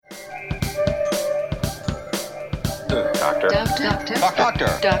Doctor. And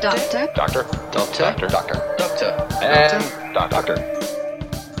Doctor.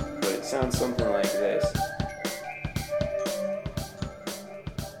 But it sounds something like this.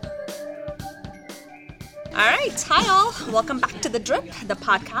 All right, hi all. Welcome back to The Drip, the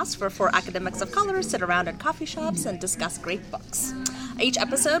podcast where four academics of color sit around in coffee shops and discuss great books. Each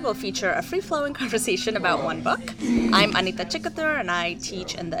episode will feature a free-flowing conversation about one book. I'm Anita and I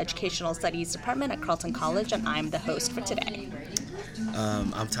teach in the Educational Studies Department at Carleton College, and I'm the host for today.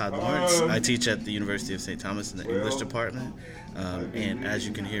 I'm Todd Lawrence. I teach at the University of St. Thomas in the English department. And as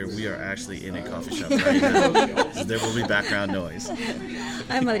you can hear, we are actually in a coffee shop right now. So there will be background noise.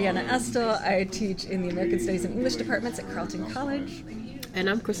 I'm Adriana. I teach in the American Studies and English departments at Carleton College. And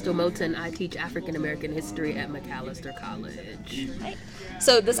I'm Crystal Moten. I teach African American history at Macalester College. Right.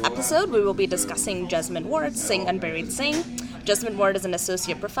 So this episode, we will be discussing Jesmyn Ward, Sing Unburied Sing. Jesmyn Ward is an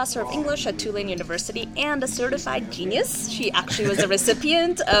associate professor of English at Tulane University and a certified genius. She actually was a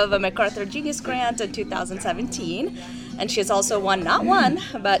recipient of a MacArthur Genius Grant in 2017. And she has also won not one,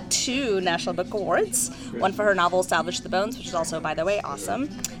 but 2 National Book Awards. One for her novel Salvage the Bones, which is also, by the way, awesome.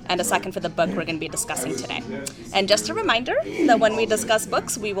 And a second for the book we're going to be discussing today. And just a reminder that when we discuss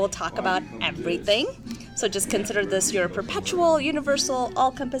books, we will talk about everything. So just consider this your perpetual, universal,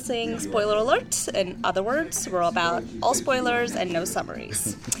 all-encompassing spoiler alert. In other words, we're about all spoilers and no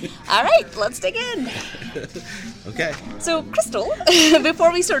summaries. All right, let's dig in. Okay. So, Crystal,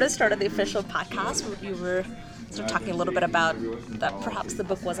 before we sort of started the official podcast, you were sort of talking a little bit about that perhaps the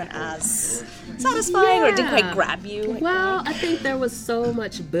book wasn't as satisfying or didn't quite grab you. Well, I think there was so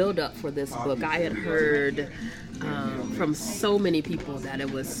much build-up for this book. I had heard from so many people that it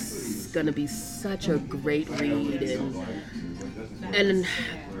was going to be such a great read, and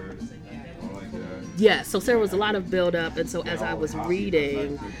yeah, so there was a lot of build-up, and so as I was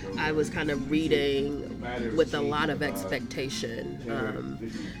reading, I was kind of reading with a lot of expectation,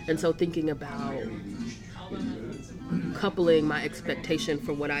 and so thinking about coupling my expectation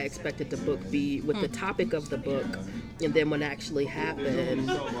for what I expected the book be with the topic of the book, and then when it actually happened,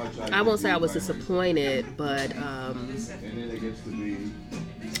 I won't say I was disappointed, but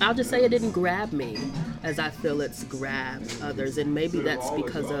I'll just say it didn't grab me as I feel it's grabbed others, and maybe that's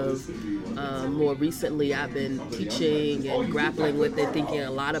because of more recently I've been teaching and grappling with it, thinking a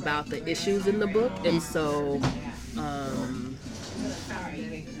lot about the issues in the book, and so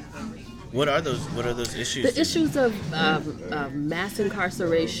What are those issues? The issues of mass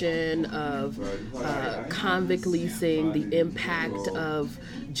incarceration, of convict leasing, the impact of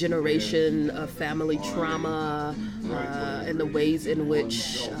generation of family trauma, and the ways in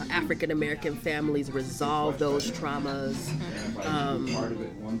which African American families resolve those traumas.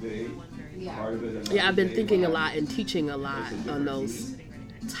 I've been thinking a lot and teaching a lot on those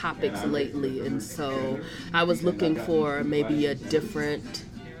topics lately, and so I was looking for maybe a different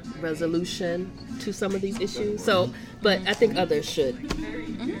resolution to some of these issues. But I think others should.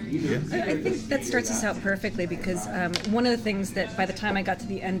 I think that starts us out perfectly because one of the things that by the time I got to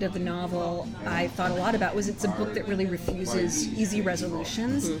the end of the novel, I thought a lot about was it's a book that really refuses easy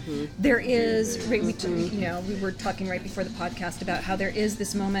resolutions. Mm-hmm. There is, we were talking right before the podcast about how there is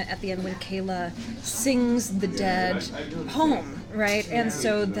this moment at the end when Kayla sings the dead home, right? And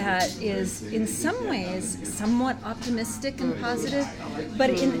so that is in some ways somewhat optimistic and positive,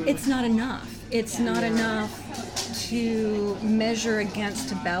 but it's not enough. It's not enough to measure against,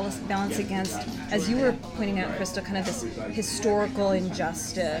 to balance against, as you were pointing out, Crystal, kind of this historical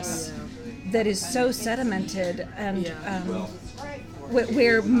injustice that is so sedimented and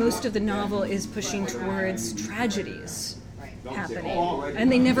where most of the novel is pushing towards tragedies happening. And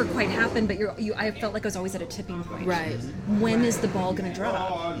they never quite happen, but I felt like I was always at a tipping point. Right. When is the ball going to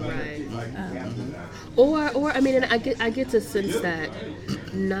drop? Right. Or I mean, and I get the sense that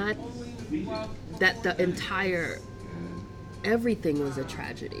not that the entire everything was a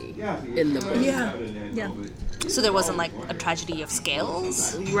tragedy in the book. Yeah. So there wasn't like a tragedy of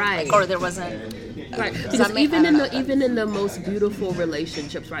scales, right? Or there wasn't, right? Because even in the most beautiful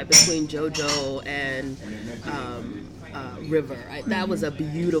relationships, right, between JoJo and River, right, that was a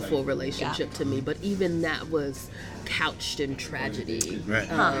beautiful relationship to me. But even that was couched in tragedy. Right.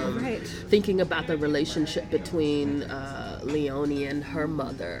 Right. Thinking about the relationship between Leonie and her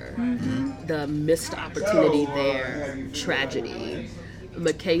mother, the missed opportunity there, tragedy.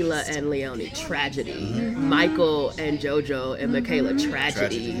 Michaela and Leonie, tragedy. Michael and JoJo and Michaela,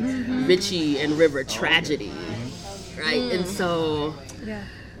 tragedy. Richie and River, tragedy. Right? And so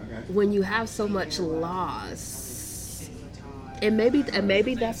when you have so much loss, and maybe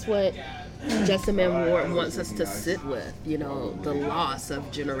that's what Jesmyn Ward wants us to sit with, the loss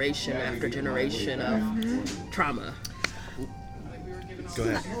of generation after generation of trauma. Go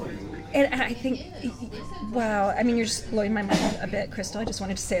ahead. And I think, wow, I mean, you're just blowing my mind a bit, Crystal. I just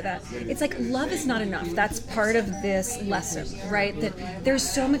wanted to say that. It's like love is not enough. That's part of this lesson, right? That there's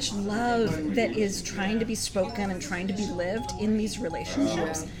so much love that is trying to be spoken and trying to be lived in these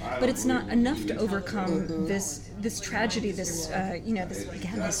relationships, but it's not enough to overcome this tragedy, this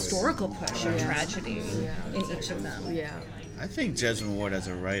again, historical push of tragedy in each of them. Yeah. I think Jesmyn Ward as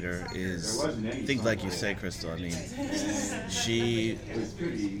a writer is, I think like you say, Crystal, I mean, she,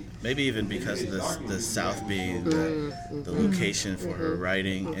 maybe even because of the South being the location for her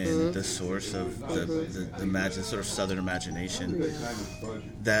writing and the source of the sort of Southern imagination,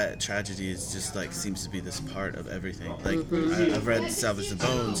 that tragedy is just like, seems to be this part of everything. Like, I've read Salvage the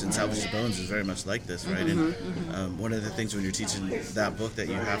Bones, and Salvage the Bones is very much like this, right? And one of the things when you're teaching that book that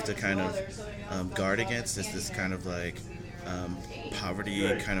you have to kind of guard against is this kind of like, poverty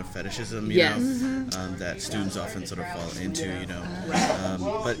kind of fetishism, you know, that students often sort of fall into, you know.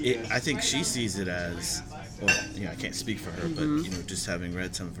 But I think she sees it as, well, you know, I can't speak for her, but, you know, just having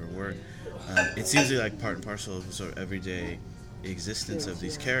read some of her work, it seems to be like part and parcel of sort of everyday existence of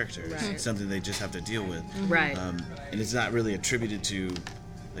these characters. It's something they just have to deal with. And it's not really attributed to,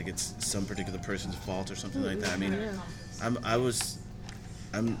 like, it's some particular person's fault or something like that. I mean,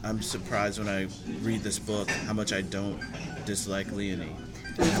 I'm surprised when I read this book how much I don't dislike Leonie.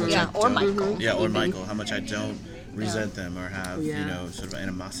 Or Michael. Yeah, or Michael. How much I don't resent them or have, you know, sort of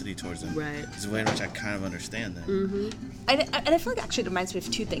animosity towards them. It's the way in which I kind of understand them. And I feel like actually it reminds me of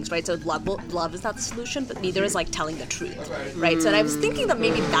two things, right? So love is not the solution, but neither is like telling the truth, right? So and I was thinking that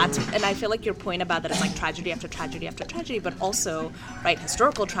maybe that's, and I feel like your point about that is like tragedy after tragedy after tragedy, but also, right,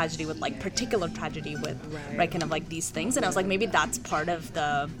 historical tragedy with like particular tragedy with, right, kind of like these things. And I was like, maybe that's part of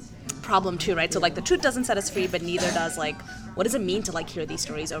the problem too, right? So like the truth doesn't set us free, but neither does like, what does it mean to like hear these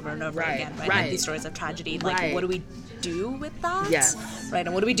stories over and over again, right? And these stories of tragedy, like what do we do with that? Right?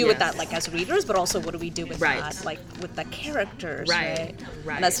 And what do we do with that like as readers, but also what do we do with that like with the characters, right?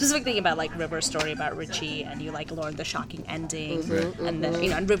 And that specific thing about like River's story about Richie, and you like learn the shocking ending, and then, you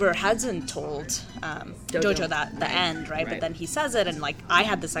know, and River hasn't told Jojo that the end, right? But then he says it, and like I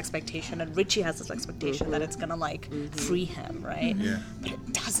had this expectation, and Richie has this expectation that it's gonna like free him, right? But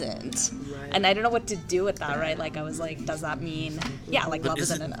it doesn't. And I don't know what to do with that, right? Like I was like, does that mean, like love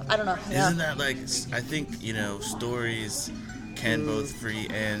isn't enough? I don't know. Isn't that like, I think, you know, stories can both free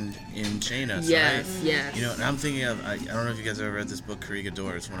and enchain us, right? You know, and I'm thinking of, I don't know if you guys ever read this book,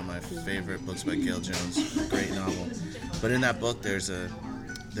 Corregidor. It's one of my favorite books by Gail Jones, a great novel. But in that book, there's a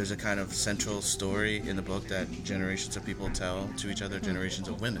kind of central story in the book that generations of people tell to each other, generations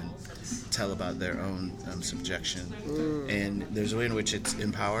of women tell about their own subjection. And there's a way in which it's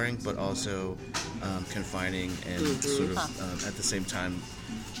empowering, but also confining and sort of, at the same time,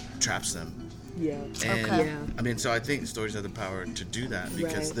 traps them. And I mean, so I think stories have the power to do that,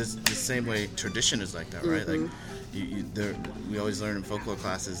 because this the same way tradition is like that, right? Like we always learn in folklore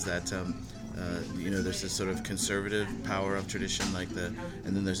classes that you know, there's this sort of conservative power of tradition,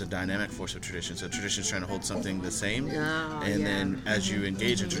 and then there's a dynamic force of tradition. So tradition's trying to hold something the same, and then as you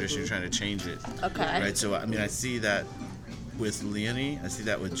engage in tradition, you're trying to change it. Right. So I mean, I see that with Leonie. I see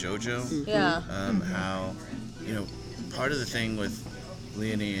that with Jojo. How, you know, part of the thing with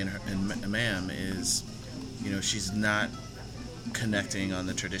Leonie and Ma'am is, you know, she's not connecting on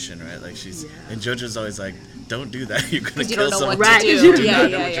the tradition, right? Like and Jojo's always like, don't do that. You're gonna kill someone. Because you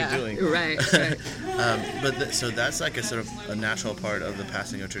don't know what you're doing. But so that's like a sort of a natural part of the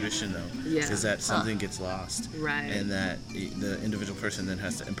passing of tradition, though, is that something gets lost, and that the individual person then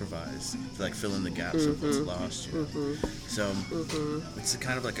has to improvise to like fill in the gaps of what's lost. You know? So it's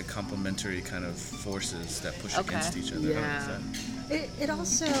kind of like a complementary kind of forces that push against each other. It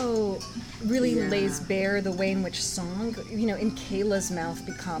also really lays bare the way in which song, you know, in Kayla's mouth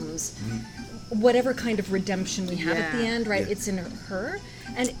becomes whatever kind of redemption we have at the end, right? It's in her.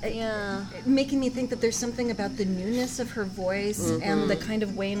 And making me think that there's something about the newness of her voice and the kind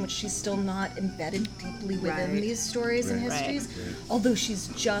of way in which she's still not embedded deeply within these stories and histories. Although she's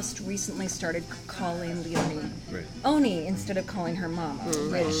just recently started calling Leonie Oni instead of calling her Mama,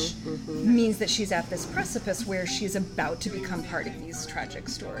 which means that she's at this precipice where she's about to become part of these tragic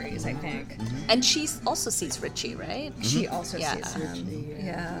stories, I think. And she also sees Richie, right? She also sees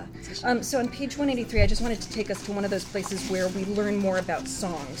him. So on page 183, I just wanted to take us to one of those places where we learn more about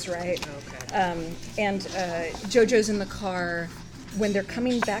songs, right? And Jojo's in the car when they're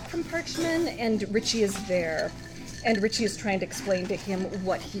coming back from Parchman, and Richie is there, and Richie is trying to explain to him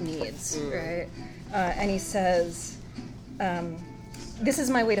what he needs, right? And he says, this is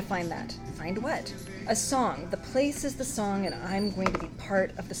my way to find that. Find what? A song. The place is the song, and I'm going to be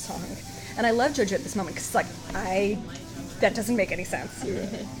part of the song. And I love Jojo at this moment, because like, that doesn't make any sense.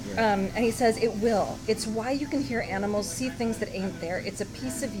 And he says, it will. It's why you can hear animals, see things that ain't there. It's a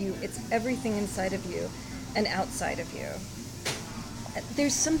piece of you. It's everything inside of you and outside of you.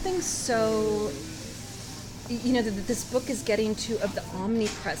 There's something so, that this book is getting to of the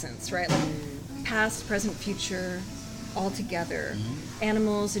omnipresence, right? Like past, present, future, all together.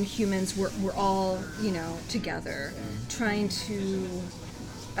 Animals and humans, we're all, together, trying to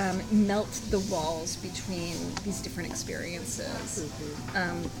melt the walls between these different experiences.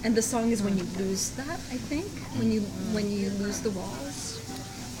 And the song is when you lose that, I think, when you lose the walls.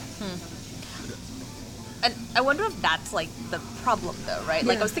 And I wonder if that's like the problem, though, right?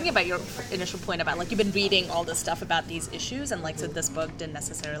 Like I was thinking about your initial point about like you've been reading all this stuff about these issues, and like so this book didn't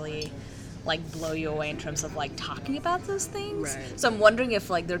necessarily like blow you away in terms of like talking about those things. Right. So I'm wondering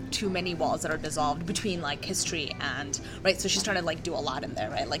if like there are too many walls that are dissolved between like history and right. So she's trying to like do a lot in there,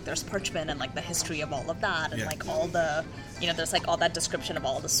 right? Like there's parchment and like the history of all of that, and like all the there's like all that description of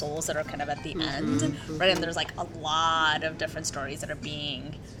all the souls that are kind of at the end, right? And there's like a lot of different stories that are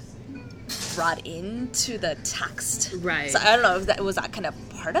being brought into the text, right? So I don't know if that was that kind of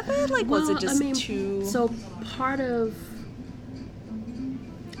part of it. Like, was it just too? So part of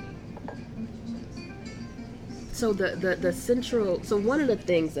the central. So one of the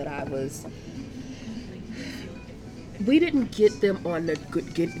things that we didn't get them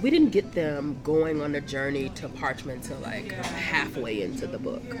we didn't get them going on the journey to parchment till like halfway into the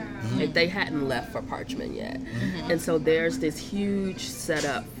book. Like they hadn't left for parchment yet, and so there's this huge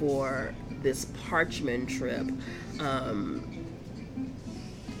setup for this parchment trip,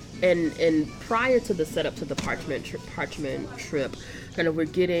 and prior to the setup to the parchment trip, kind of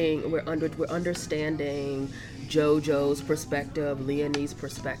we're understanding JoJo's perspective, Leonie's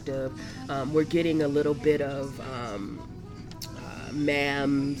perspective. We're getting a little bit of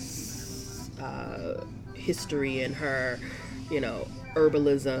Mam's history and her,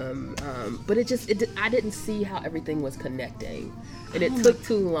 herbalism, but I didn't see how everything was connecting, and it took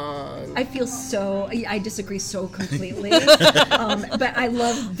too long. I disagree so completely, but I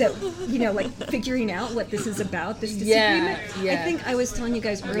love that, like figuring out what this is about, this disagreement. I think I was telling you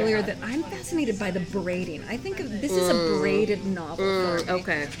guys earlier that I'm fascinated by the braiding. I think this is a braided novel for me.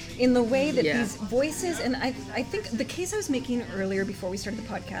 Okay. In the way that these voices, and I think the case I was making earlier before we started the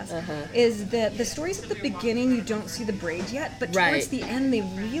podcast is that the stories at the beginning, you don't see the braid yet, but towards the end, they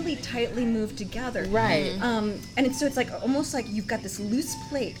really tightly move together. Right. And so it's like almost like you've got this loose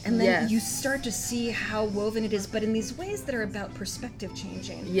plate, and then you start to see how woven it is, but in these ways that are about perspective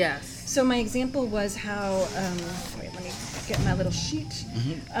changing. Yes. So my example was how, wait, let me get my little sheet.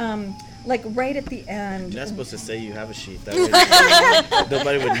 Like right at the end. You're not supposed to say you have a sheet. That way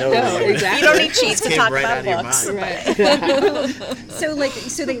nobody would know. Exactly. You don't need sheets to talk right about books. Right.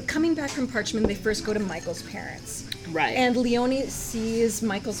 So they coming back from Parchment, they first go to Michael's parents. Right. And Leonie sees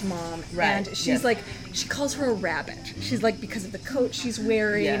Michael's mom, and she's like, she calls her a rabbit. She's like, because of the coat she's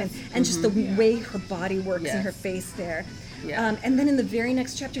wearing, and just the way her body works and her face there. Yeah. And then in the very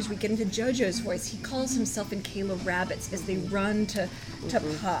next chapters, we get into JoJo's voice. He calls himself and Kayla rabbits as they run to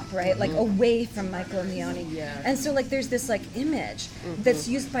pop, right? Like away from Michael and Leonie. Yeah. And so like there's this like image that's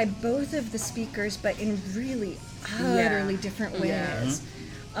used by both of the speakers, but in really utterly different ways.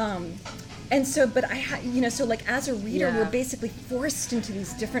 And so, but so like as a reader, we're basically forced into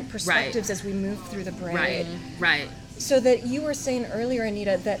these different perspectives as we move through the braid. Right. So that you were saying earlier,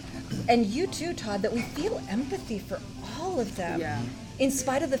 Anita, that, and you too, Todd, that we feel empathy for all of them, in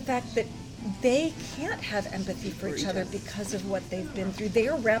spite of the fact that they can't have empathy for each other because of what they've been through. They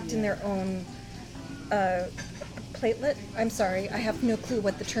are wrapped in their own platelet. I'm sorry, I have no clue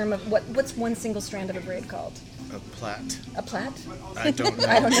what the term of what's one single strand of a braid called. A plait. A plait? I don't know.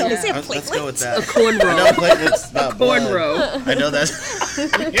 I don't know. Is it a Let's go with that. A cornrow. I know platelet's not blood. Cornrow. I know that.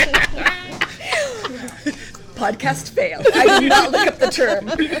 Podcast failed. I did not look up the term.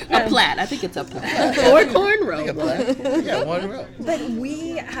 A plait. I think it's a plait. Or cornrow. Yeah, one row. But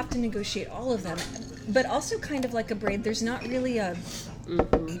we have to negotiate all of them. But also kind of like a braid, there's not really a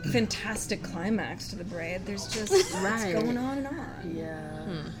fantastic climax to the braid. There's just it's going on and on. Yeah.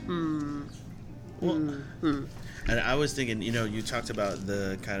 And I was thinking, you talked about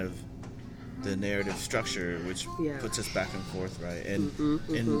the kind of the narrative structure, which puts us back and forth, right? And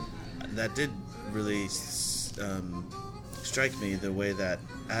and that did really strike me, the way that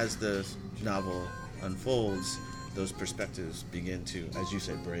as the novel unfolds, those perspectives begin to, as you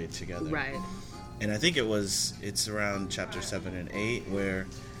said, braid together. Right. And I think it's around chapter 7 and 8 where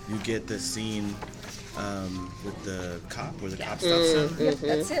you get the scene with the cop, where the cop stops him. Yep,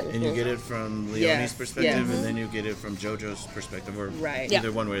 that's it. And you get it from Leonie's perspective, and then you get it from JoJo's perspective, or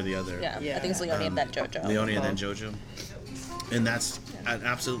either one way or the other. Yeah. I think it's Leonie and then JoJo. Leonie and then JoJo. and that's an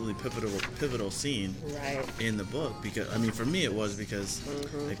absolutely pivotal scene in the book, because I mean for me it was because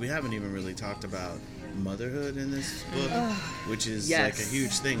like we haven't even really talked about motherhood in this book, which is like a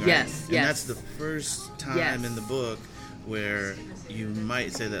huge thing, right? And that's the first time in the book where you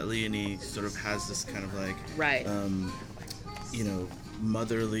might say that Leonie sort of has this kind of like you know,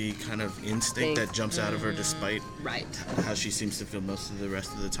 motherly kind of instinct that jumps out of her despite how she seems to feel most of the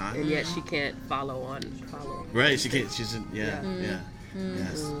rest of the time, and yet she can't follow. Right, she can't. She's yes.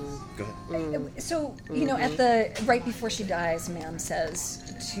 Go ahead. So, you know, right before she dies, Ma'am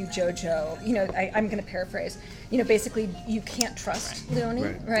says to Jojo, you know, I'm going to paraphrase, you know, basically, you can't trust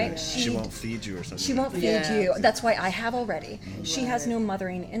Leonie, right? She won't feed you or something. She won't feed you. That's why I have already. She has no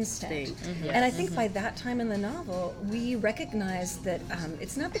mothering instinct. And I think by that time in the novel, we recognize that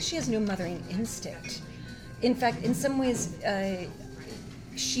it's not that she has no mothering instinct. In fact, in some ways,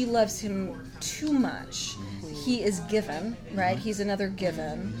 she loves him too much. He is given, right? He's another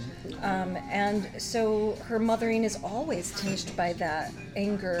given. And so her mothering is always tinged by that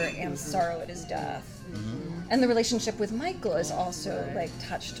anger and sorrow at his death. And the relationship with Michael is also like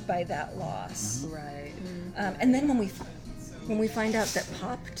touched by that loss. And then when we find out that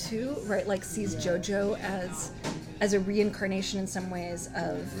Pop too, right, like sees Jojo as a reincarnation in some ways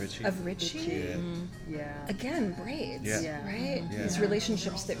of Richie. Again, braids, right? These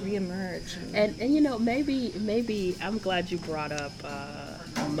relationships that reemerge. And you know, maybe I'm glad you brought up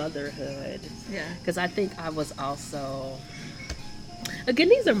motherhood. Because I think I was also. Again,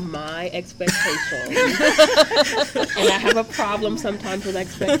 these are my expectations, and I have a problem sometimes with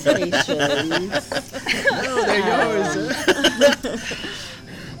expectations. No, they're yours.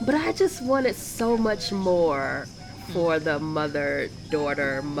 But I just wanted so much more for the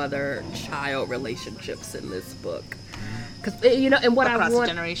mother-daughter, mother-child relationships in this book. Cause, you know, and what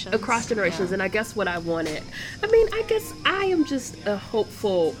across generations, and I guess what I wanted. I mean, I guess I am just a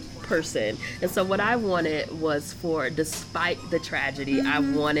hopeful person, and so what I wanted was for, despite the tragedy, I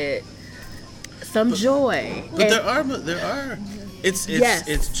wanted some joy. But there are. It's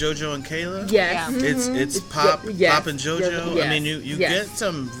Jojo and Kayla. It's Pop and Jojo. I mean, you get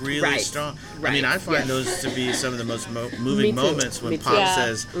some really strong. I mean, I find those to be some of the most moving moments when Pop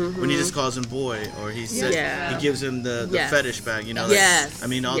says, when he just calls him boy, or he says he gives him the fetish bag. You know, I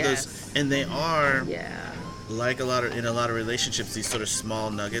mean, all those, and they are. Like in a lot of relationships, these sort of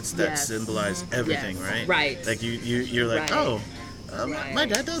small nuggets that symbolize everything, right? Like you're like, my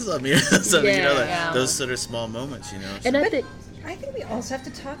dad does love me, or something, you know, like those sort of small moments, you know. So. And I think we also have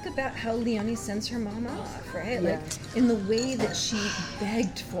to talk about how Leonie sends her mom off, right? Like in the way that she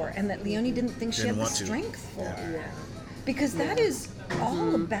begged for, and that Leonie didn't think she had the strength for. Because that is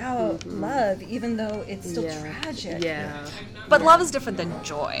all about love, even though it's still tragic. But love is different than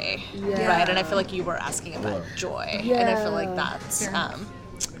joy, right? And I feel like you were asking about joy, and I feel like that's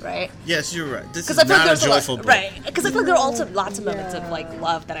right. Yes, you're right. This is not a joyful book, right? Because I feel like there are also lots of moments of like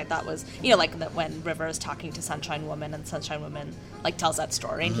love that I thought was, you know, like that when River is talking to Sunshine Woman, and Sunshine Woman like tells that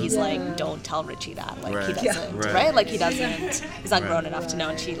story, and he's like, "Don't tell Richie that." Like he doesn't, right? Like he doesn't. He's not grown enough to know,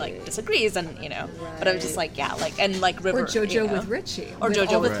 and she like disagrees, and you know. But I was just like, like and like River or Jojo, you know, with Richie, or with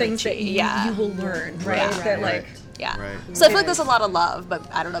Jojo all with the things Richie, that you will learn, right? That like. So I feel like there's a lot of love, but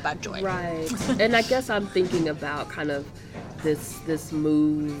I don't know about joy. And I guess I'm thinking about kind of this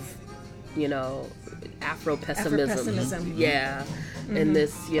move, you know, Afro-pessimism. And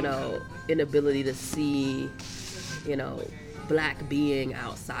this, you know, inability to see, you know, Black being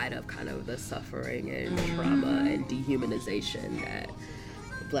outside of kind of the suffering and trauma and dehumanization that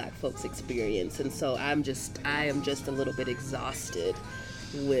Black folks experience. And so I am just a little bit exhausted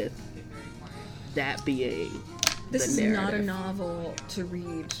with that being. This is not a novel to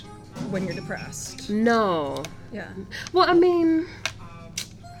read when you're depressed. No. Well, I mean,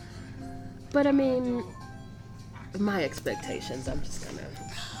 my expectations, I'm just gonna.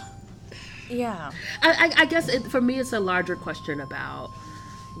 I guess for me, it's a larger question about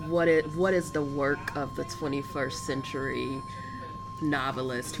what is the work of the 21st century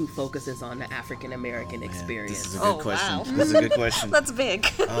novelist who focuses on the African American experience. This is a good question. Wow. This is a good question. That's big.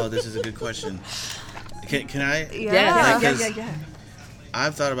 Oh, this is a good question. Can I? Yeah.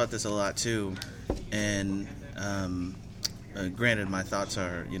 I've thought about this a lot too, and granted, my thoughts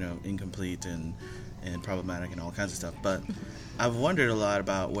are, you know, incomplete and problematic and all kinds of stuff. But I've wondered a lot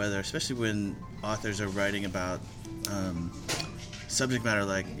about whether, especially when authors are writing about subject matter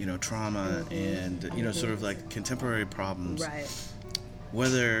like, you know, trauma and, you know, sort of like contemporary problems,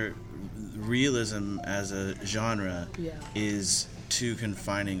 whether realism as a genre is too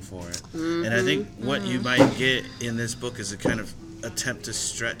confining for it. And I think what you might get in this book is a kind of attempt to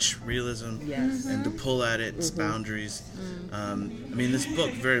stretch realism Yes. and to pull at its boundaries. I mean, this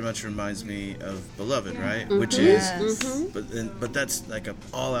book very much reminds me of Beloved, right? Which is, but that's like an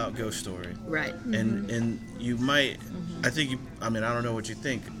all-out ghost story, Right. and you might, I don't know what you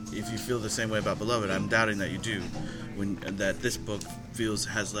think. If you feel the same way about Beloved, I'm doubting that you do. That this book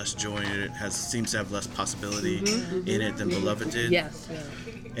has less joy in it, seems to have less possibility in it than Beloved did. Yes.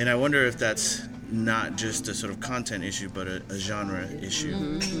 And I wonder if that's not just a sort of content issue, but a genre issue.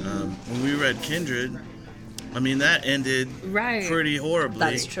 When we read Kindred, I mean, that ended pretty horribly.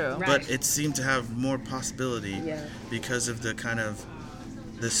 That's true. But it seemed to have more possibility because of the kind of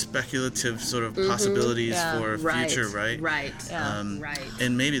the speculative sort of possibilities for future, right? Right.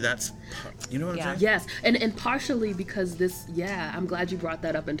 And maybe that's, you know what I'm saying? Yes, and partially because this, I'm glad you brought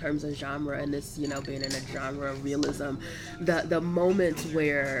that up in terms of genre and this, being in a genre of realism. The moments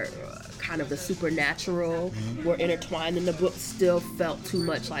where kind of the supernatural were intertwined in the book still felt too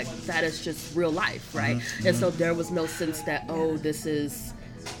much like that is just real life, right? And so there was no sense that, this is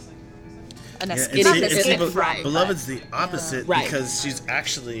Beloved's the opposite because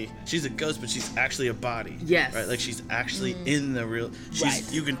she's a ghost, but she's actually a body. Yes. Right? Like she's actually in the real.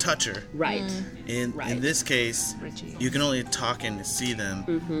 You can touch her. Right. In this case, Richie. you can only talk and see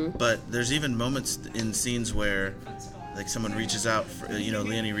them. But there's even moments in scenes where, like, someone reaches out for,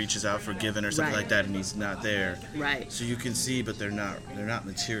 Leonie reaches out for Given or something like that, and he's not there. Right. So you can see, but they're not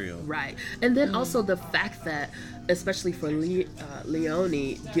material. Right. And then also the fact that, especially for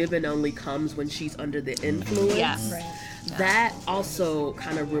Leonie, Given only comes when she's under the influence. Yes. Right. That also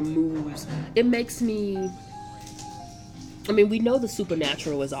kind of removes. It makes me. I mean, we know the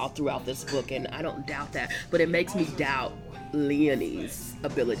supernatural is all throughout this book, and I don't doubt that. But it makes me doubt Leonie's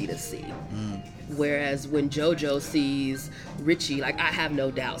ability to see. Whereas when JoJo sees Richie, like, I have no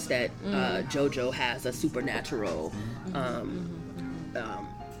doubts that JoJo has a supernatural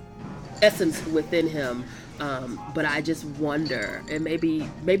essence within him. But I just wonder, and maybe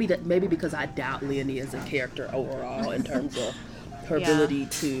because I doubt Leonie as a character overall in terms of her ability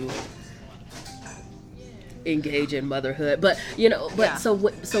to engage in motherhood, so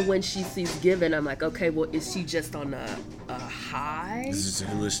when she sees Given, I'm like, okay, well, is she just on a high? Is this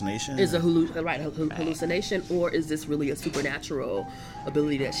a hallucination? Hallucination, or is this really a supernatural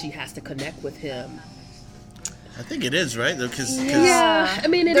ability that she has to connect with him? I think it is, right? Because I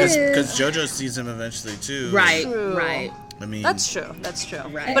mean, it is because JoJo sees him eventually too. Right. True. Right. I mean, That's true.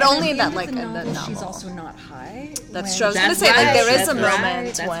 Right. But only in that, the like, in the novel, novel. she's also not high. That's when- true. I was gonna That's say, like, right. there is a That's moment right.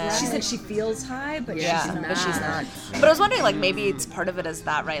 That's when right. She said she feels high, but she's not. but she's not. But I was wondering, like, maybe it's part of it is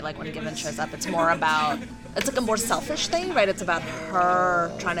that, right? Like, when Given shows up, it's more about, it's like a more selfish thing, right? It's about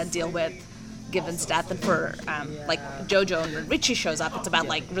her trying to deal with Given's death, and for like JoJo and when Richie shows up, it's about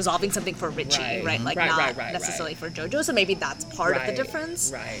like resolving something for Richie, right? Like not necessarily for JoJo. So maybe that's part of the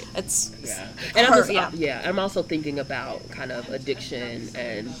difference. Right. It's And her, I'm also thinking about kind of addiction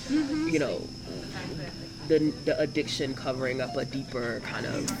and the addiction covering up a deeper kind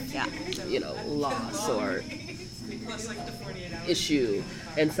of loss or issue,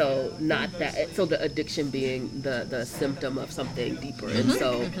 and so not that. So the addiction being the symptom of something deeper, and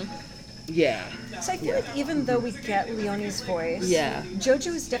so. Yeah. So I feel like even though we get Leonie's voice, JoJo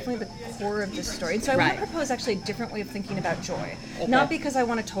is definitely the core of this story. And so I want to propose actually a different way of thinking about joy. Okay. Not because I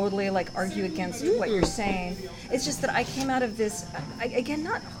want to totally like argue against what you're saying. It's just that I came out of this, again,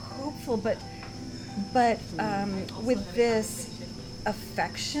 not hopeful, but with this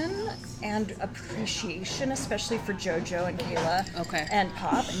affection and appreciation, especially for JoJo and Kayla and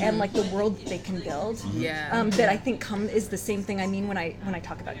Pop, and like the world they can build. That I think is the same thing I mean when I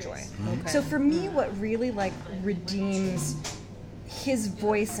talk about joy. So for me, what really like redeems his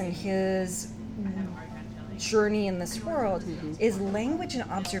voice and his journey in this world is language and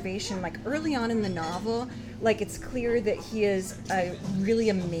observation. Like early on in the novel, like it's clear that he is a really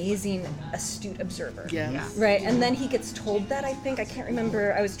amazing, astute observer. Right? And then he gets told that, I think. I can't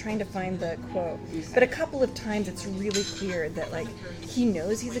remember. I was trying to find the quote. But a couple of times it's really clear that like he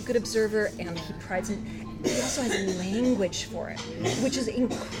knows he's a good observer and he prides him. He also has language for it, which is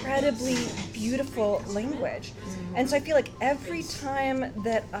incredibly beautiful language. And so I feel like every time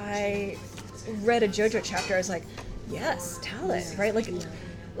that I read a JoJo chapter, I was like, yes, tell it, right?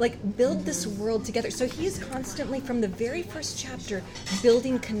 Like build this world together. So he's constantly, from the very first chapter,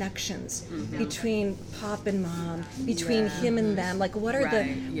 building connections between Pop and Mom, between him and them. Like what are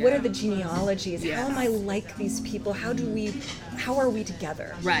the genealogies? How am I like these people? How are we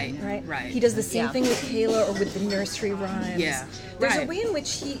together? Right. He does the same thing with Kayla or with the nursery rhymes. There's a way in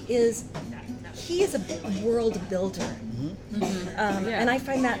which he is a world builder. And I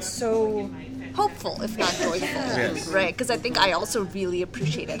find that so hopeful, if not joyful, right? Because I think I also really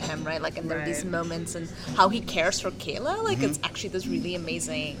appreciated him, right? Like, and there are these moments and how he cares for Kayla. Like, it's actually this really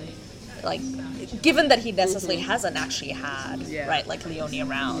amazing, like, given that he necessarily hasn't actually had, right, like Leonie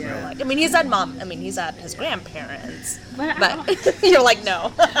around. Or like, I mean, he's at his grandparents, but you're like,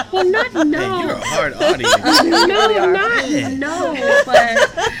 no. Well, not no. Hey, you're a hard audience. No,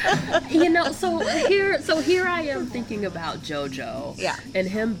 but you know, so here I am thinking about JoJo, and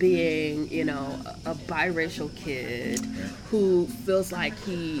him being, you know, a biracial kid who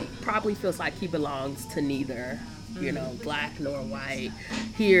probably feels like he belongs to neither, you know, black nor white,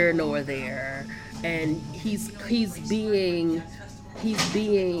 here nor there, and he's being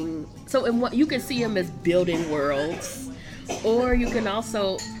so. And what you can see him as building worlds, or you can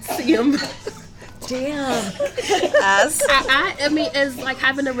also see him. Damn. I mean, as like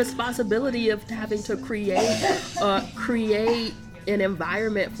having a responsibility of having to create an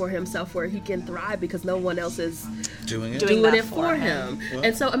environment for himself where he can thrive because no one else is doing it for him. Well,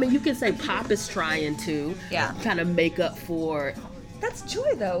 and so, I mean, you can say Pop is trying to kind of make up for. That's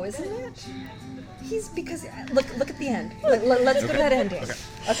joy, though, isn't it? He's because look at the end. Let's go to that ending.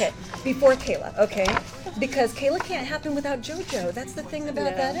 Okay, before Kayla. Okay, because Kayla can't happen without JoJo. That's the thing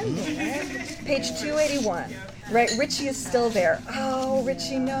about that ending, right? Page 281. Right, Richie is still there. Oh,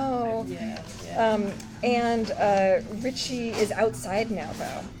 Richie, no. And Richie is outside now,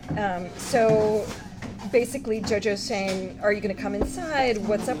 though. So basically, JoJo's saying, "Are you going to come inside?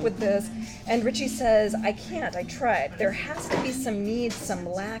 What's up with this?" And Richie says, "I can't. I tried. There has to be some need, some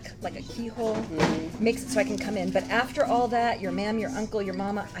lack, like a keyhole, makes it so I can come in. But after all that, your ma'am, your uncle, your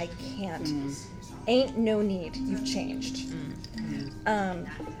mama, I can't. Ain't no need. You've changed."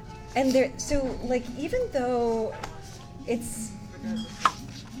 And there, so like, even though it's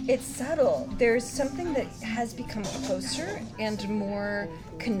subtle, there's something that has become closer and more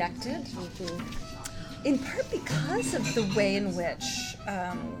connected. In part because of the way in which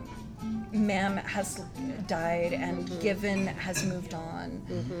Ma'am has died and Given has moved on.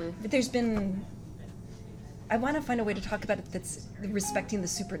 There's been... I want to find a way to talk about it that's respecting the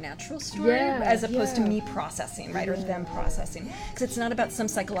supernatural story as opposed to me processing, right, or them processing. Because it's not about some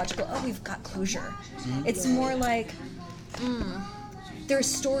psychological, oh, we've got closure. It's more like, there are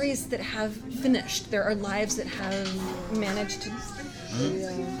stories that have finished. There are lives that have managed to...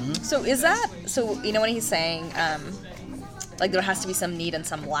 So is that, so you know when he's saying like there has to be some need and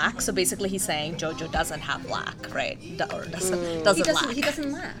some lack, so basically he's saying JoJo doesn't have lack, right? Or doesn't lack. He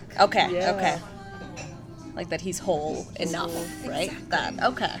doesn't lack. Okay. Like that he's whole enough, right? Exactly. That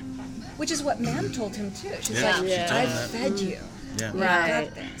okay. Which is what Ma'am told him too. She's Yeah. like, Yeah. I've fed you. Yeah. You've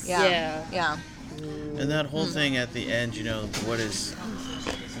got this. Yeah. And that whole thing at the end, you know,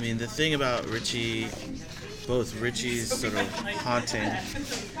 I mean, the thing about Richie, both Richie's sort of haunting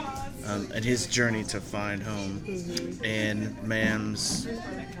and his journey to find home, and Ma'am's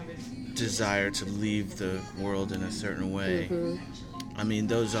desire to leave the world in a certain way. I mean,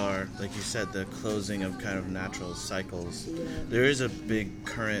 those are, like you said, the closing of kind of natural cycles. There is a big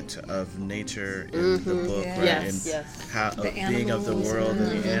current of nature in the book, right? And how being of the world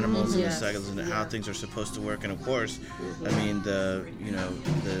and the animals and the cycles and how things are supposed to work. And of course, I mean, the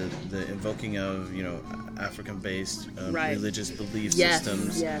invoking of, you know, African-based religious belief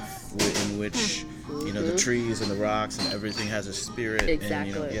systems in which, you know, the trees and the rocks and everything has a spirit.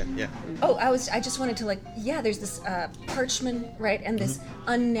 Exactly. And, you know, Oh, I just wanted to there's this parchment, right, and this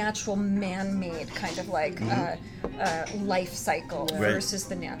unnatural man-made kind of like life cycle versus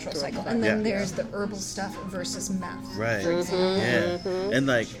the natural cycle, and then there's the herbal stuff versus meth. Right. And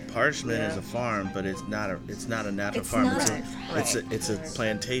like parchment is a farm, but it's not a natural farm. It's a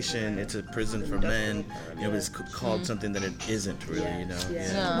plantation. It's a prison for men. You know, it's called something that it isn't really. You know.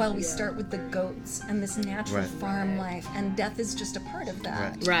 Well, we start with the goats and this natural farm life, and death is just a part of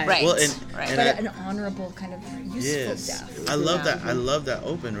that. Right. Well, But an honorable kind of useful death. I love that. I love that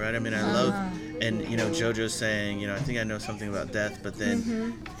open, right? I mean, I love, and you know, JoJo's saying, you know, I think I know something about death, but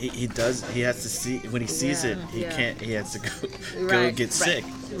then he has to see, when he sees it, he has to go get sick.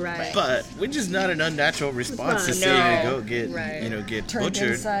 Right. But which is not an unnatural response to seeing it go get get turned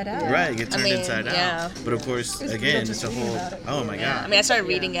butchered. Inside out. Right, get turned inside out. But of course, again, it's a whole. Oh my God. I mean, I started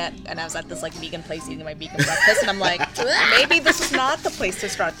reading it, and I was at this like vegan place eating my vegan breakfast, and I'm like, maybe this is not the place to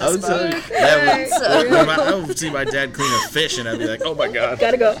start this book. I would see my dad clean a fish, and I'd be like, oh my God.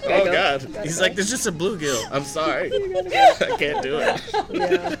 Gotta go. God. He's like, there's just a bluegill. I'm sorry. I can't do it.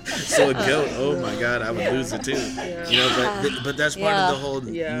 So a goat, oh my God, I would lose it too. You know, but that's part of the whole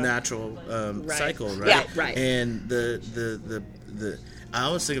natural cycle, right? Right. And the I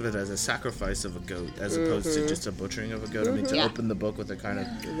always think of it as a sacrifice of a goat as opposed to just a butchering of a goat. I mean, to open the book with a kind of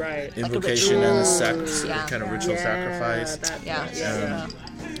invocation like and a kind of ritual sacrifice.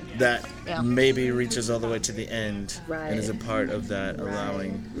 That maybe reaches all the way to the end and is a part of that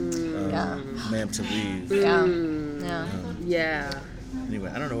allowing Ma'am to leave.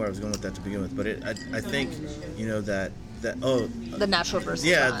 Anyway, I don't know where I was going with that to begin with, but I think, that the natural versus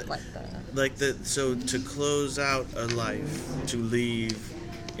so to close out a life, to leave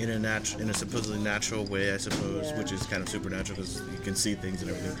in a supposedly natural way, I suppose, which is kind of supernatural because you can see things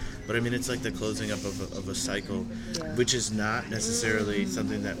and everything. But I mean, it's like the closing up of a cycle, which is not necessarily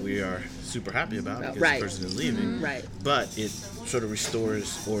something that we are super happy about because the person is leaving. But it sort of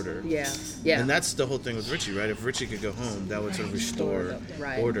restores order. And that's the whole thing with Richie, right? If Richie could go home, that would sort of restore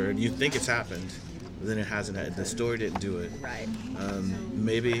order. And you think it's happened, but then it hasn't. The story didn't do it.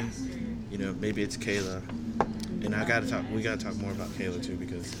 Maybe it's Kayla. And we gotta talk more about Kayla too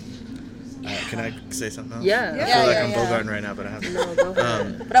because can I say something else? I feel like I'm Bogarting right now, but I have to. No, go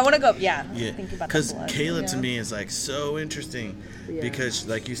ahead. But I want to go. Think about because Kayla to me is like so interesting because,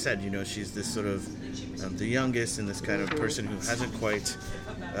 like you said, she's this sort of the youngest and this kind of person who hasn't quite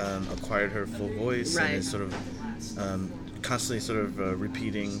acquired her full voice and is sort of constantly sort of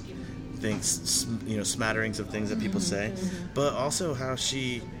repeating things, smatterings of things that people say, but also how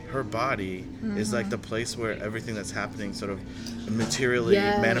her body is like the place where everything that's happening sort of materially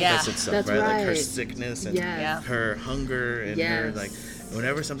manifests itself, right? Like her sickness and her hunger and her like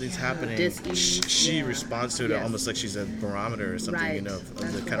whenever something's happening, she responds to it almost like she's a barometer or something,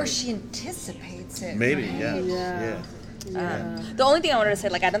 of the kind or she anticipates it. Maybe, The only thing I wanted to say,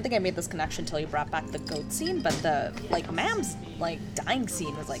 I don't think I made this connection until you brought back the goat scene, but the Ma'am's dying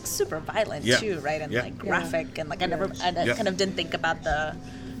scene was super violent too, right? And graphic, and I kind of didn't think about the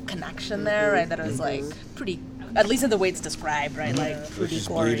connection there, right? That it was pretty, at least in the way it's described, right? Pretty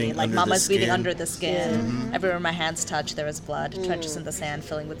gory. Mama's bleeding under the skin. Everywhere my hands touch, there is blood. Trenches in the sand,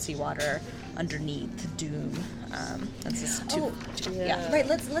 filling with seawater. Underneath, doom. That's just Right.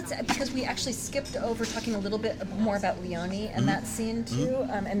 Let's because we actually skipped over talking a little bit more about Leonie and that scene too,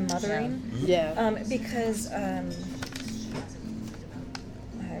 and mothering. Because I'm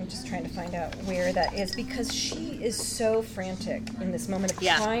just trying to find out where that is because she is so frantic in this moment of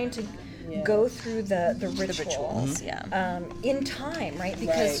trying to go through the rituals in time, right?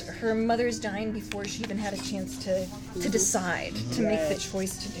 Because her mother's dying before she even had a chance to decide, to make the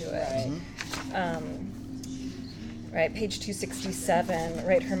choice to do it. Right, page 267,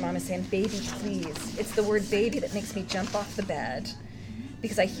 right, her mom is saying, "Baby, please." It's the word baby that makes me jump off the bed.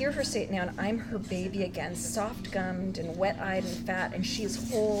 Because I hear her say it now, and I'm her baby again, soft-gummed and wet-eyed and fat, and she is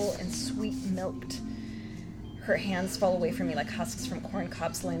whole and sweet-milked. Her hands fall away from me like husks from corn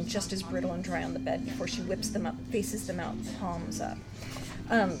cobs, lying just as brittle and dry on the bed before she whips them up, faces them out, palms up.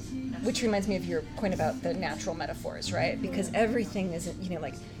 Which reminds me of your point about the natural metaphors, right? Because everything isn't,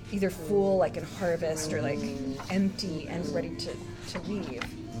 either full like in harvest or empty and ready to leave.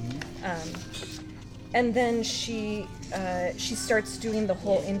 And then she starts doing the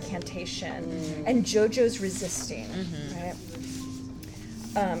whole incantation, and Jojo's resisting, right?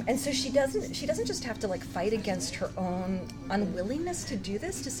 And so she doesn't just have to fight against her own unwillingness to do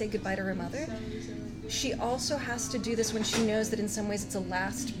this, to say goodbye to her mother. She also has to do this when she knows that in some ways it's a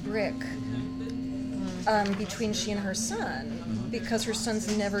last brick between she and her son, because her son's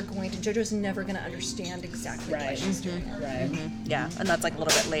Jojo's never going to understand exactly why she's doing it. Yeah, and that's a little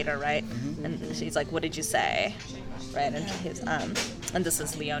bit later, right? And she's like, "What did you say?" Right, and and this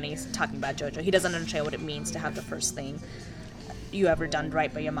is Leonie talking about Jojo. He doesn't understand what it means to have the first thing you ever done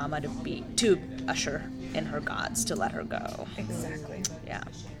right by your mama to usher in her gods, to let her go. Exactly. Yeah.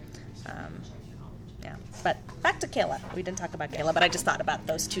 But back to Kayla. We didn't talk about Kayla, but I just thought about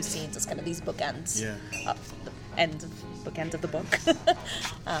those two scenes as kind of these bookends. Bookends of the book.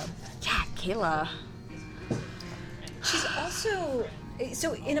 Kayla. She's also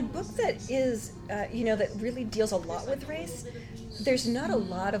so in a book that is that really deals a lot with race. There's not a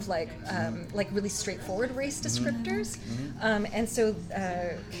lot of really straightforward race descriptors, and so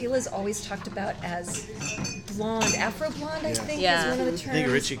Kayla's always talked about as blonde, Afro-blonde, I think is one of the terms. I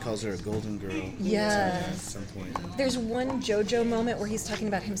think Richie calls her a golden girl. Yes. At some point. There's one JoJo moment where he's talking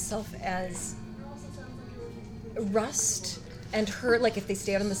about himself as rust, and her, if they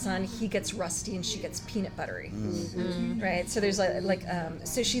stay out in the sun, he gets rusty and she gets peanut buttery, right? So there's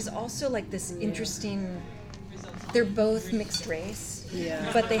so she's also this interesting. They're both mixed race,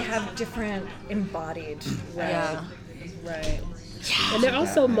 but they have different embodied. Right. And there are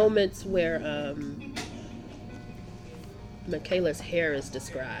also moments where Michaela's hair is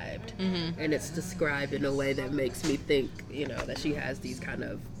described, and it's described in a way that makes me think, you know, that she has these kind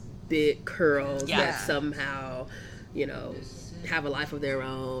of big curls that somehow, you know, have a life of their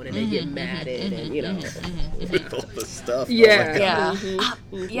own, and they get matted, and you know, with all the stuff. Yeah.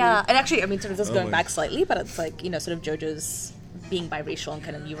 And actually, I mean, sort of just going back slightly, but it's like, you know, sort of JoJo's being biracial, and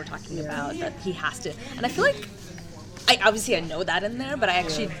kind of you were talking about that he has to, and I feel like I know that in there, but I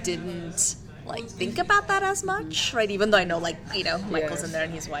actually didn't like think about that as much, right? Even though I know, like, you know, Michael's in there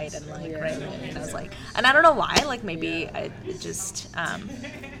and he's white and like right, and I was like, and I don't know why, like maybe I just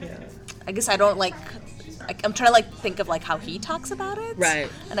I guess I don't like. I'm trying to like think of like how he talks about it, right?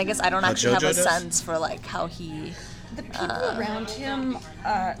 And I guess I don't actually have a does? sense for like how he. The people around him,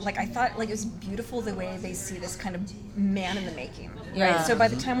 like I thought, like it was beautiful the way they see this kind of man in the making, right? So by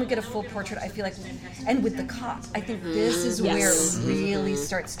the time we get a full portrait, I feel like, and with the cop, I think this is where it really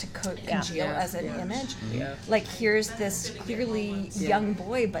starts to congeal as an image. Like here's this clearly young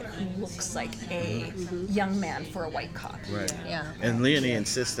boy, but he looks like a young man for a white cop. Right. Yeah. And Leonie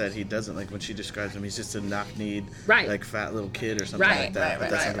insists that he doesn't, like when she describes him, he's just a knock-kneed, like fat little kid or something like that. But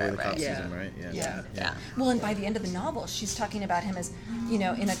that's not the way the cop sees him, right? Yeah. Well, and by the end of the novel, she's talking about him as, you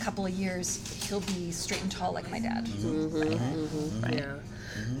know, in a couple of years he'll be straight and tall like my dad.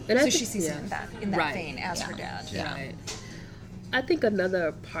 And so she sees him in that vein as her dad. Right. I think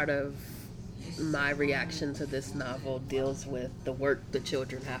another part of my reaction to this novel deals with the work the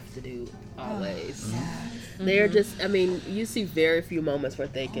children have to do always. They're just, I mean, you see very few moments where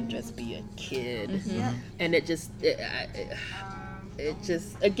they can just be a kid, and it just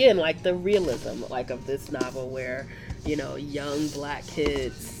again, like the realism like of this novel where, you know, young black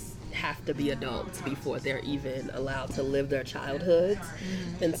kids have to be adults before they're even allowed to live their childhoods.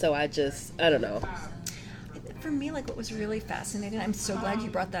 And so I don't know. For me, like what was really fascinating, I'm so glad you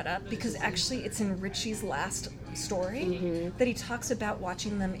brought that up, because actually it's in Richie's last story that he talks about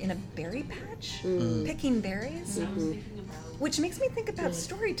watching them in a berry patch, picking berries. Which makes me think about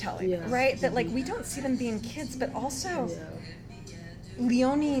storytelling, right? That like we don't see them being kids, but also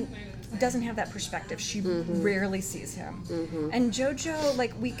Leonie doesn't have that perspective. She rarely sees him. And JoJo,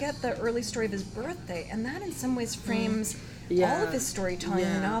 like we get the early story of his birthday, and that in some ways frames all of his storytelling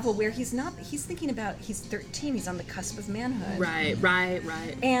in the novel, where he's thinking about, he's 13, he's on the cusp of manhood.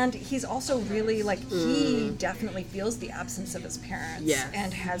 Right. And he's also really like, he definitely feels the absence of his parents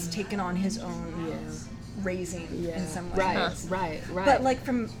and has taken on his own raising in some ways. Right. But like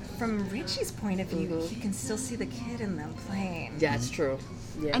from Richie's point of view, he can still see the kid in them playing. That's true.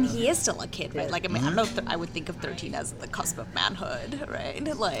 Yeah. And he is still a kid, right? Like, I mean, I don't know if I would think of 13 as the cusp of manhood, right?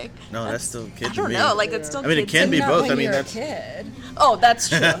 Like, no, that's still kid. I don't know. Like, it's still. I mean, it can be both. I mean, that's. Kid. Oh, that's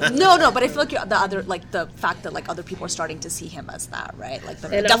true. No, but I feel like the other, like the fact that like other people are starting to see him as that, right? Like,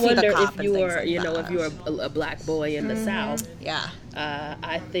 and I wonder if you were, you know, if you were a black boy in the South. Yeah.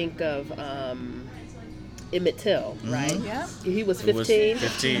 I think of Emmett Till, right? Yeah. He was 15.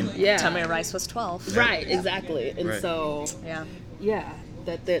 15. Yeah. Tamir Rice was 12. Right. Exactly. And so. Yeah.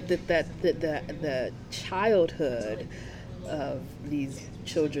 That the childhood of these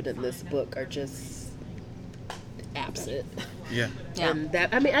children in this book are just absent. Yeah. And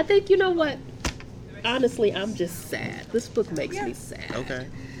that, I mean, I think, you know what? Honestly, I'm just sad. This book makes me sad. Okay.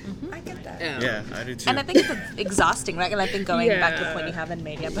 I get that. Yeah, I do too. And I think it's exhausting, right? And I think going back to the point you haven't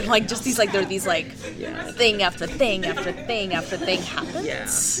made yet, but like just these like, there are these like thing after thing after thing after thing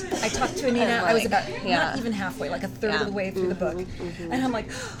happens. I talked to Anita, I was about not even halfway, like a third of the way through the book. And I'm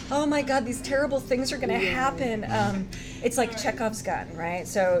like, oh my God, these terrible things are going to happen. It's like Chekhov's gun, right?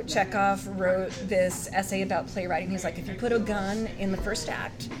 So Chekhov wrote this essay about playwriting. He's like, if you put a gun in the first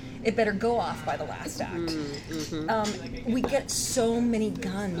act, it better go off by the last act. We get so many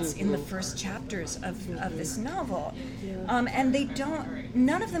guns in the first chapters of this novel. And they don't,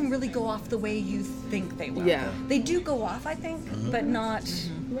 none of them really go off the way you think they will. They do go off, I think, but not,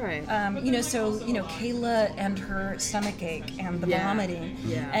 you know, so, you know, Kayla and her stomach ache and the vomiting.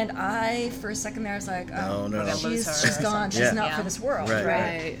 And I, for a second there, I was like, oh, no. she's gone. She's not for this world,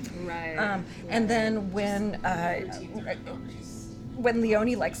 right? And then when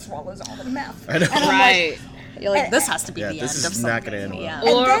Leonie like swallows all the meth, I know. And I'm like, you're like, this has to be the end this of is something. not going to end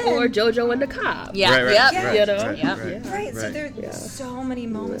well. Or JoJo and the cop. Yeah. Right. You know? Right. So there's so many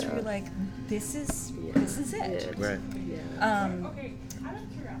moments where you're like, this is it. Right.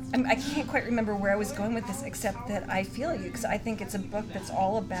 I can't quite remember where I was going with this, except that I feel you, because I think it's a book that's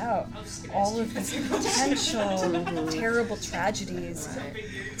all about all of these potential terrible tragedies,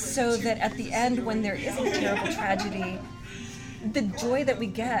 so that at the end, when there is a terrible tragedy, the joy that we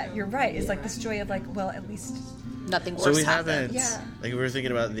get, you're right, is like this joy of like, well, at least nothing worse so we happened. haven't, like we were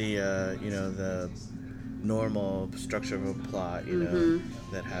thinking about the, you know, the normal structure of a plot, you know,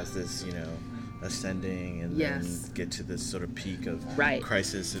 that has this, you know, ascending and then get to this sort of peak of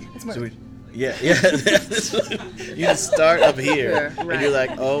crisis. And so you just start up here and you're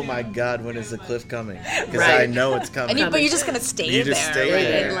like, oh my God, when is the cliff coming? Because I know it's coming. But you're just gonna stay there. Stay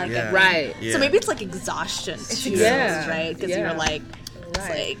right? there. Like So maybe it's like exhaustion too, right? Because you're like. It's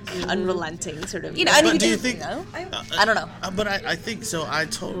like unrelenting, sort of. You know, but do you think? I don't know. But I think so. I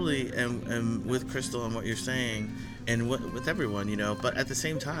totally am with Crystal and what you're saying, and with everyone, you know. But at the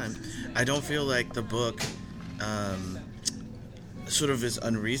same time, I don't feel like the book sort of is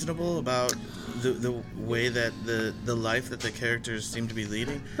unreasonable about the way that the life that the characters seem to be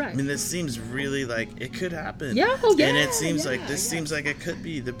leading. I mean, this seems really like it could happen. And it seems like this seems like it could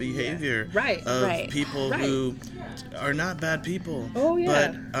be the behavior of people who are not bad people,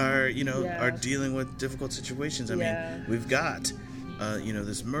 but are, you know, are dealing with difficult situations. I mean, we've got you know,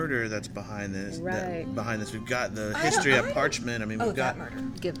 this murder that's behind this. We've got the history of Parchment. I mean, we've got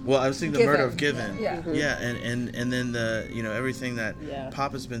well, I was thinking the murder of Given. And then the, you know, everything that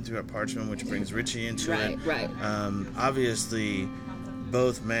Papa's been through at Parchment, which brings Richie into it. Obviously,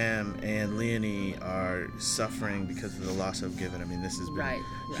 both Mam and Leonie are suffering because of the loss of Given. I mean, this has been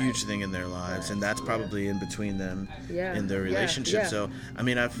a huge thing in their lives, and that's probably in between them in their relationship. So, I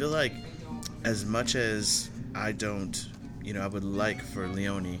mean, I feel like as much as I don't, you know, I would like for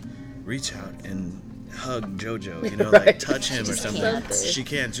Leonie reach out and hug JoJo, you know, like touch him or something. She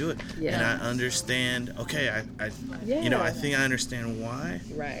can't do it. And I understand, okay, I you know, I think I understand why.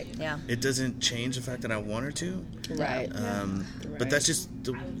 It doesn't change the fact that I want her to. But that's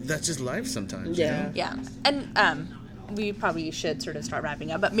just life sometimes. You know? And we probably should sort of start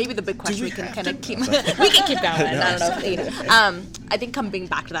wrapping up, but maybe the big question we can kind of keep we can keep going. I don't know. You know. I think coming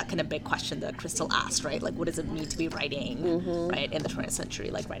back to that kind of big question that Crystal asked, right? Like, what does it mean to be writing, right, in the 20th century,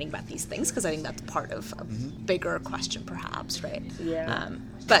 like writing about these things? Because I think that's part of a bigger question, perhaps, right?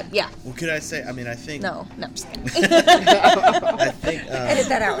 But yeah. Well, could I say? I mean, I think. No, I'm just kidding. I think. Edit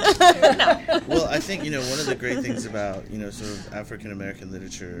that out. No. Well, I think, you know, one of the great things about, you know, sort of African American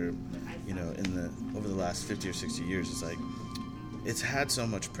literature, you know, over the last 50 or 60 years is like, it's had so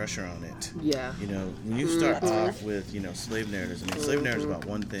much pressure on it. You know, when you start off with, you know, slave narratives. I mean, slave narratives about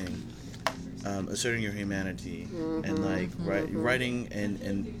one thing. Asserting your humanity and like writing and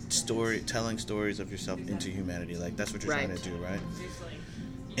telling stories of yourself into humanity, like that's what you're trying to do, right?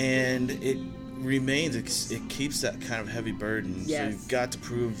 And it remains, it keeps that kind of heavy burden. So you've got to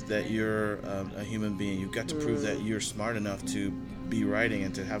prove that you're a human being. You've got to prove that you're smart enough to be writing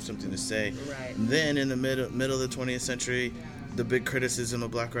and to have something to say. And then in the middle of the 20th century, the big criticism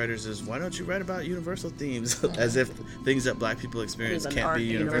of black writers is, why don't you write about universal themes? As if things that black people experience can't be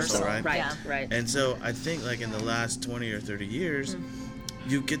universal, right? And so I think like in the last 20 or 30 years,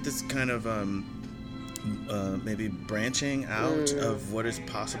 you get this kind of maybe branching out of what is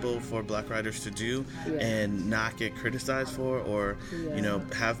possible for black writers to do and not get criticized for, or you know,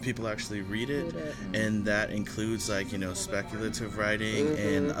 have people actually read it. And that includes like, you know, speculative writing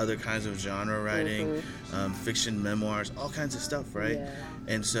and other kinds of genre writing, fiction, memoirs, all kinds of stuff, right?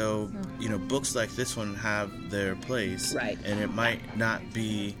 And so, you know, books like this one have their place, and it might not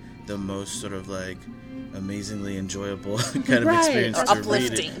be the most sort of like amazingly enjoyable kind of experience to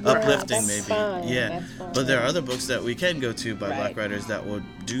read it. Uplifting maybe. But there are other books that we can go to by black writers that will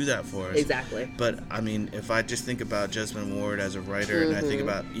do that for us. But I mean, if I just think about Jesmyn Ward as a writer, and I think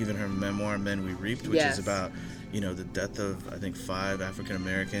about even her memoir Men We Reaped, which is about, you know, the death of, I think, 5 African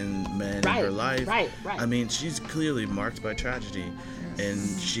American men in her life. I mean, she's clearly marked by tragedy,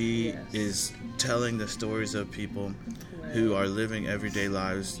 and she is telling the stories of people who are living everyday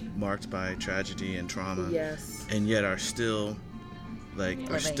lives marked by tragedy and trauma, and yet are still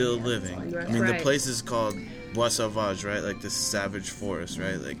living. I mean, the place is called Bois Sauvage, right? Like this savage forest,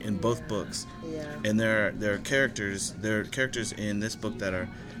 right? Like in both books, and there are characters in this book that are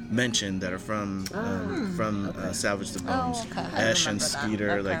mentioned that are from Salvage the Bones. Esh and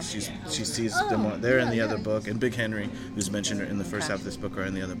Skeeter, like she sees them. They're in the other book, and Big Henry, who's mentioned in the first half of this book, are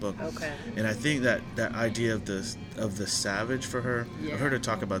in the other book. And I think that idea of the savage for her, I've heard her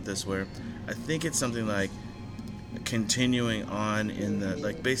talk about this, where I think it's something like continuing on in the,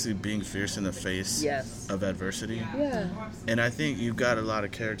 like, basically being fierce in the face of adversity. And I think you've got a lot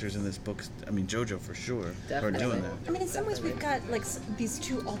of characters in this book. I mean, JoJo for sure are doing that. I mean, in some ways we've got like these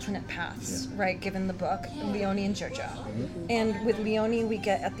two alternate paths, right? Given the book, Leonie and JoJo. And with Leonie, we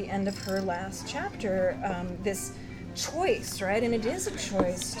get at the end of her last chapter this choice, right? And it is a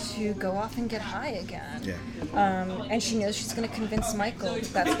choice to go off and get high again. Yeah. And she knows she's going to convince Michael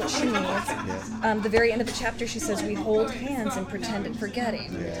that that's what she needs. Yeah. The very end of the chapter, she says, we hold hands and pretend at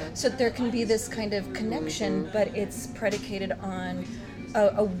forgetting. Yeah. So there can be this kind of connection, but it's predicated on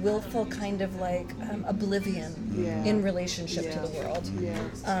a willful kind of like oblivion in relationship to the world.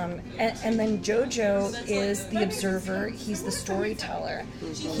 And then Jojo is the observer. He's the storyteller.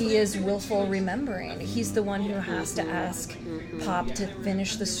 He is willful remembering. He's the one who has to ask Pop to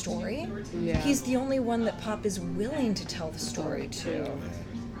finish the story. He's the only one that Pop is willing to tell the story to.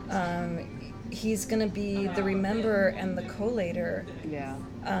 He's going to be the rememberer and the collator.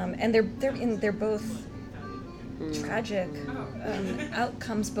 And they're both tragic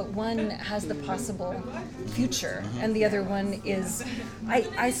outcomes, but one has the possible future, and the other one is,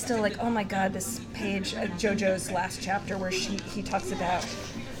 I still like, oh my god, this page, Jojo's last chapter where he talks about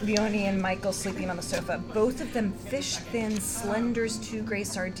Leone and Michael sleeping on the sofa, both of them fish thin, slender as 2 gray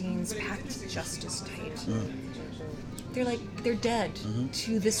sardines, packed just as tight. They're dead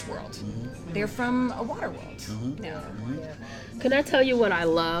to this world. They're from a water world now. Can I tell you what I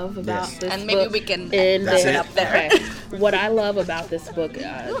love about this book? And maybe we can wrap it up there. Okay. What I love about this book,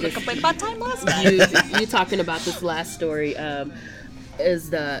 we complained about time last time. you talking about this last story, is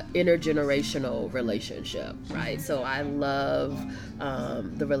the intergenerational relationship, right? So I love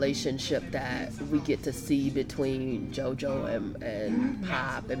the relationship that we get to see between JoJo and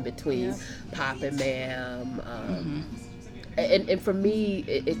Pop, and between Pop and Ma'am. And for me,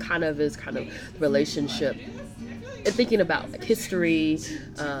 it kind of is kind of the relationship, and thinking about like history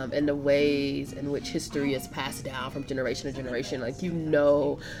and the ways in which history is passed down from generation to generation. Like, you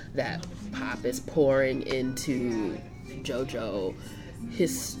know that Pop is pouring into JoJo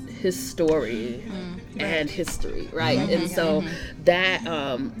his story and history, right? And so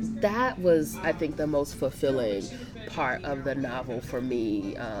that was, I think, the most fulfilling part of the novel for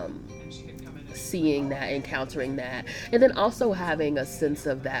me, seeing that, encountering that, and then also having a sense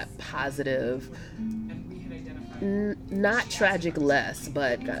of that positive, not tragic less,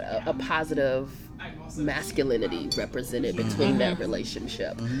 but a positive masculinity represented between that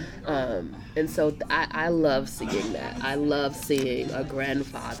relationship. And so I love seeing that. I love seeing a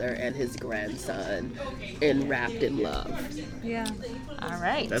grandfather and his grandson enwrapped in love. Yeah. All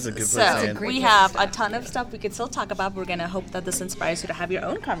right. That's a good place so to end. we have a ton of stuff we could still talk about. We're going to hope that this inspires you to have your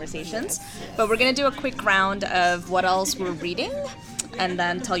own conversations. But we're going to do a quick round of what else we're reading, and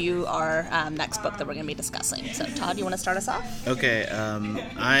then tell you our next book that we're going to be discussing. So, Todd, you want to start us off? Okay,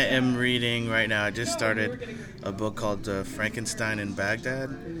 I am reading right now. I just started a book called Frankenstein in Baghdad,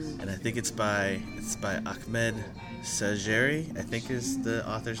 and I think it's by Ahmed Sajeri, I think is the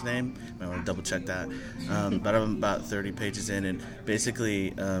author's name. I want to double check that. But I'm about 30 pages in, and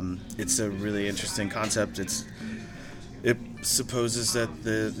basically it's a really interesting concept. It supposes that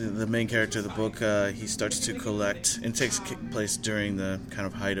the main character of the book, he starts to collect, and takes place during the kind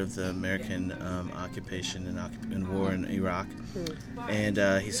of height of the American occupation and war in Iraq. And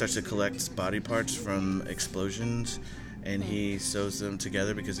he starts to collect body parts from explosions, and he sews them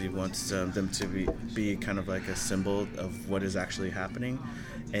together because he wants them to be kind of like a symbol of what is actually happening.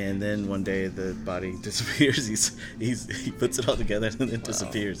 And then one day the body disappears. He puts it all together and then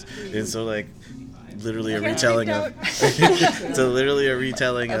disappears. And so, like, literally a retelling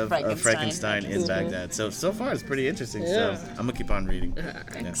of Frankenstein in Baghdad. So far it's pretty interesting. So I'm gonna keep on reading.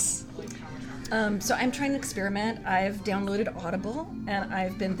 Thanks. So I'm trying to experiment. I've downloaded Audible,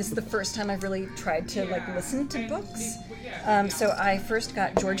 and this is the first time I've really tried to like listen to books. So I first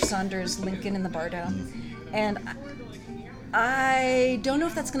got George Saunders' Lincoln in the Bardo, and I don't know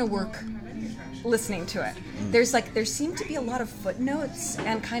if that's going to work listening to it. There seem to be a lot of footnotes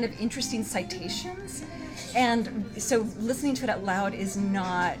and kind of interesting citations, and so listening to it out loud is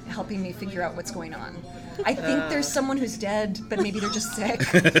not helping me figure out what's going on. I think there's someone who's dead, but maybe they're just sick.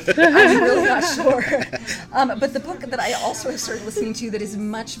 I'm really not sure. But the book that I also have started listening to that is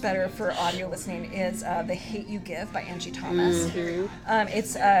much better for audio listening is The Hate You Give by Angie Thomas.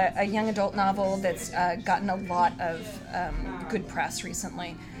 It's a young adult novel that's gotten a lot of good press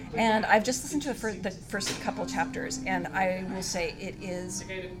recently. And I've just listened to the first couple chapters, and I will say it is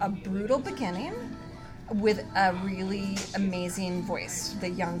a brutal beginning with a really amazing voice, the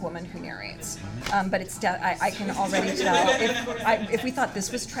young woman who narrates. But it's I can already tell, if we thought this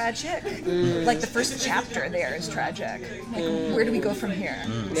was tragic, like the first chapter there is tragic. Like, where do we go from here?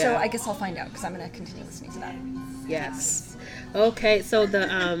 So I guess I'll find out, because I'm going to continue listening to that. Yes. Okay, so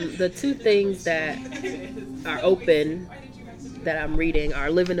the two things that are open that I'm reading are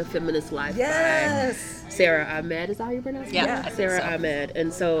Living a Feminist Life by Sarah Ahmed. Is that how you pronounce it? Yeah. Sarah Ahmed.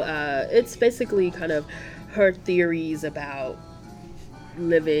 And so it's basically kind of her theories about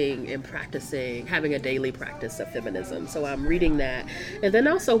living and practicing, having a daily practice of feminism. So I'm reading that. And then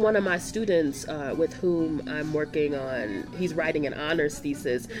also one of my students with whom I'm working on, he's writing an honors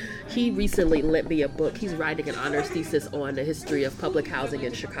thesis. He recently lent me a book. He's writing an honors thesis on the history of public housing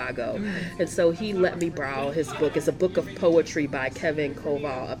in Chicago. And so he let me borrow his book. It's a book of poetry by Kevin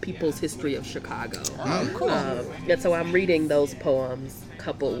Koval, A People's History of Chicago. Oh, cool. And so I'm reading those poems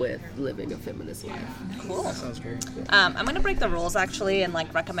coupled with living a feminist life. Cool. That sounds great. I'm gonna break the rules actually and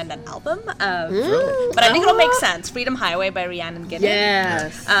like recommend an album. But I think it'll make sense. Freedom Highway by Rhiannon Giddens.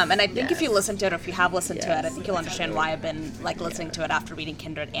 Yes. And I think if you listen to it, or if you have listened to it, I think you'll understand why I've been like listening to it after reading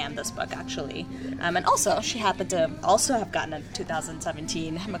Kindred and this book actually. And also she happened to also have gotten a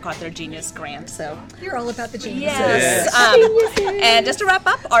 2017 MacArthur Genius Grant. So You're all about the genius. yes. And just to wrap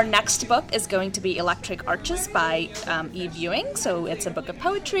up, our next book is going to be Electric Arches by Eve Ewing. So it's a book of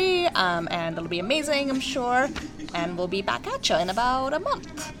poetry, and it'll be amazing, I'm sure. And we'll be back at you in about a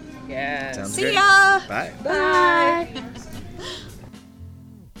month. Yes. Sounds See great. ya. Bye. Bye.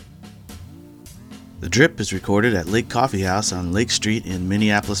 The Drip is recorded at Lake Coffee House on Lake Street in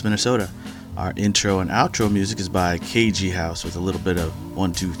Minneapolis, Minnesota. Our intro and outro music is by KG House with a little bit of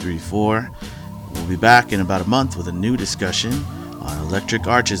 1, 2, 3, 4. We'll be back in about a month with a new discussion on Electric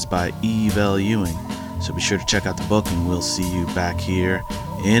Arches by Eve L. Ewing. So be sure to check out the book, and we'll see you back here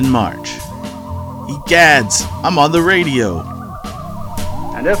in March. Egads, I'm on the radio.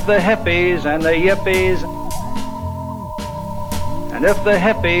 And if the hippies and the yippies, and if the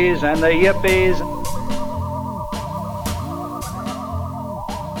hippies and the yippies,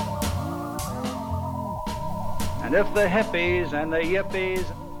 and if the hippies and the yippies